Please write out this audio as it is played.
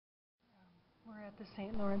We're at the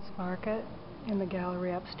St. Lawrence market in the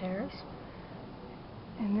gallery upstairs,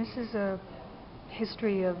 and this is a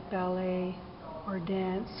history of ballet or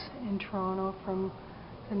dance in Toronto from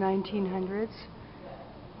the 1900s.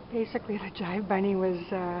 Basically, the Jive Bunny was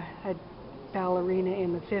a ballerina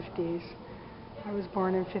in the 50s. I was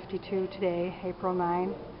born in 52 today, April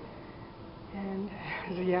 9, and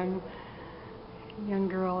as a young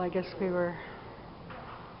girl, I guess we were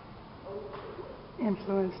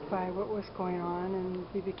influenced by what was going on, and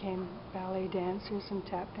we became ballet dancers and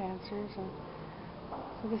tap dancers. And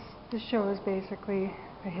so this show is basically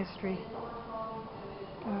a history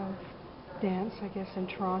of dance, I guess, in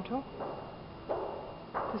Toronto.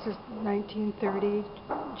 This is 1930,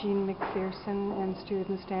 Jean McPherson and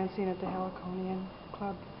students dancing at the Heliconian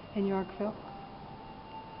Club in Yorkville.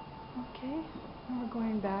 Okay, now we're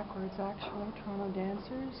going backwards actually. Toronto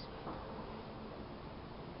dancers,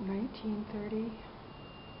 1930.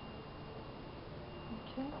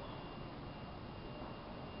 Okay.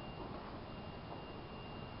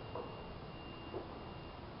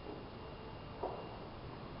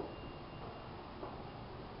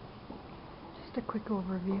 Just a quick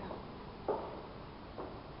overview.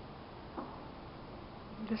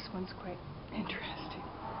 This one's quite interesting.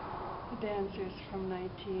 The dancers from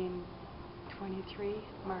 1923,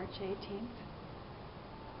 March 18th.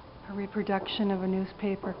 A reproduction of a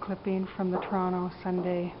newspaper clipping from the Toronto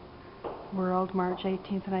Sunday World, March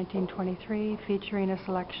 18th, 1923, featuring a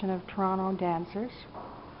selection of Toronto dancers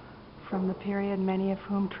from the period, many of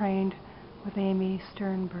whom trained with Amy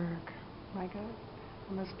Sternberg. My God,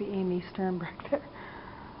 there must be Amy Sternberg there.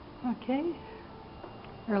 Okay.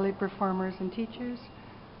 Early performers and teachers.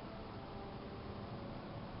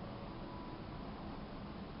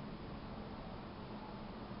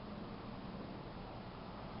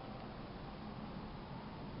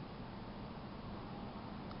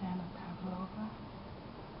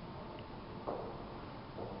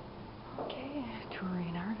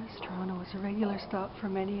 Touring artists. Toronto was a regular stop for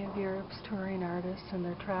many of Europe's touring artists, and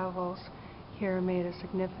their travels here made a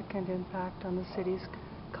significant impact on the city's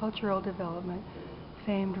cultural development.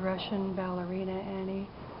 Famed Russian ballerina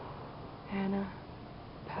Anna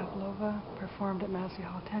Pavlova performed at Massey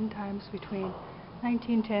Hall 10 times between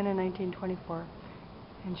 1910 and 1924,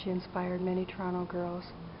 and she inspired many Toronto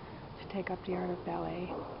girls to take up the art of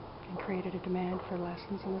ballet and created a demand for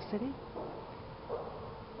lessons in the city.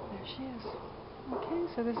 There she is. Okay,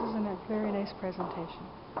 so this is a very nice presentation.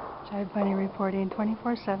 Jive Bunny reporting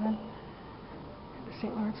 24/7 at the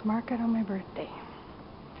St. Lawrence Market on my birthday.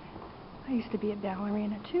 I used to be a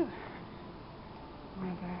ballerina too.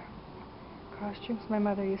 With costumes. My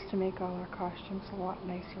mother used to make all our costumes a lot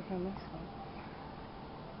nicer than this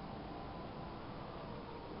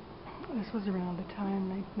one. This was around the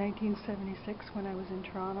time, 1976, when I was in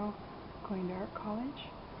Toronto, going to art college.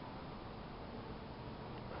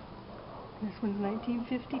 This one's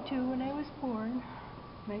 1952 when I was born.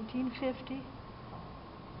 1950.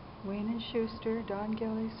 Wayne and Schuster, Don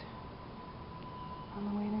Gillies on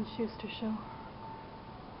the Wayne and Schuster show.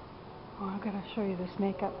 Oh, I've got to show you this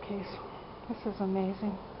makeup case. This is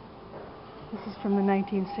amazing. This is from the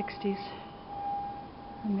 1960s.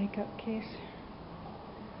 The makeup case.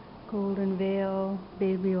 Golden veil,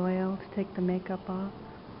 baby oil to take the makeup off.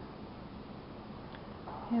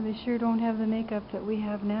 Yeah, they sure don't have the makeup that we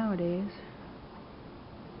have nowadays.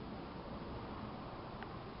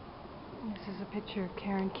 This is a picture of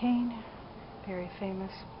Karen Kane, very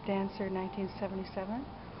famous dancer, 1977.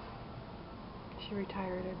 She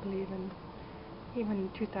retired, I believe, in even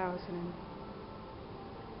 2000,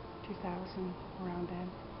 around then.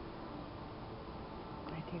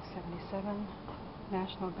 1977,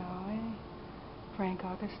 National Ballet, Frank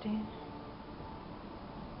Augustine.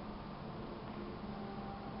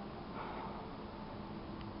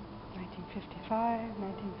 1955,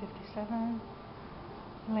 1957,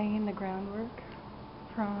 laying the groundwork,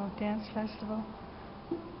 Toronto Dance Festival.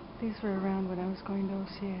 These were around when I was going to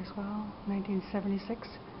OCA as well. 1976,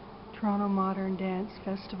 Toronto Modern Dance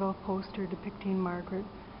Festival poster depicting Margaret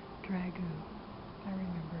Dragoo. I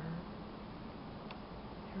remember her.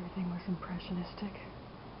 Everything was impressionistic.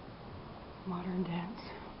 Modern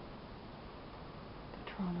dance. The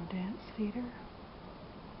Toronto Dance Theatre.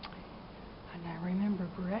 And I remember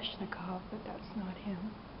Bereshnikov, but that's not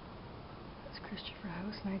him. That's Christopher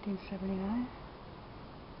House, 1979.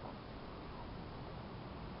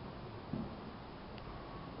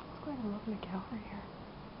 It's quite a lovely gallery here.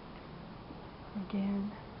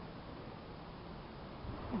 Again,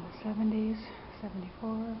 in the 70s,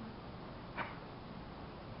 74.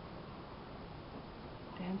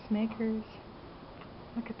 Dance makers.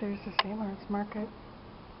 Look at, there's the St. Lawrence Market.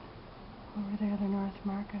 Over there, the North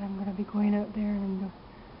Market. I'm going to be going out there in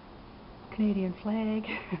the Canadian flag.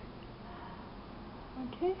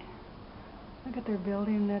 Okay. Look at their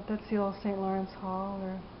building. That's the old St. Lawrence Hall.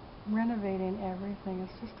 They're renovating everything.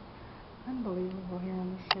 It's just unbelievable here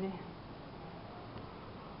in the city.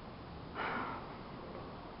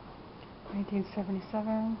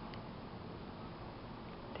 1977.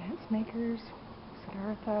 Dance Makers,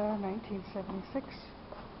 Siddhartha, 1976.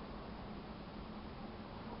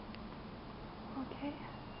 Okay.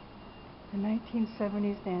 The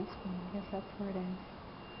 1970s dance boom. I guess that's where it ends.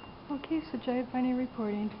 Okay, so Jayavani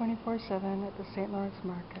reporting 24/7 at the St. Lawrence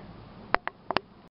Market.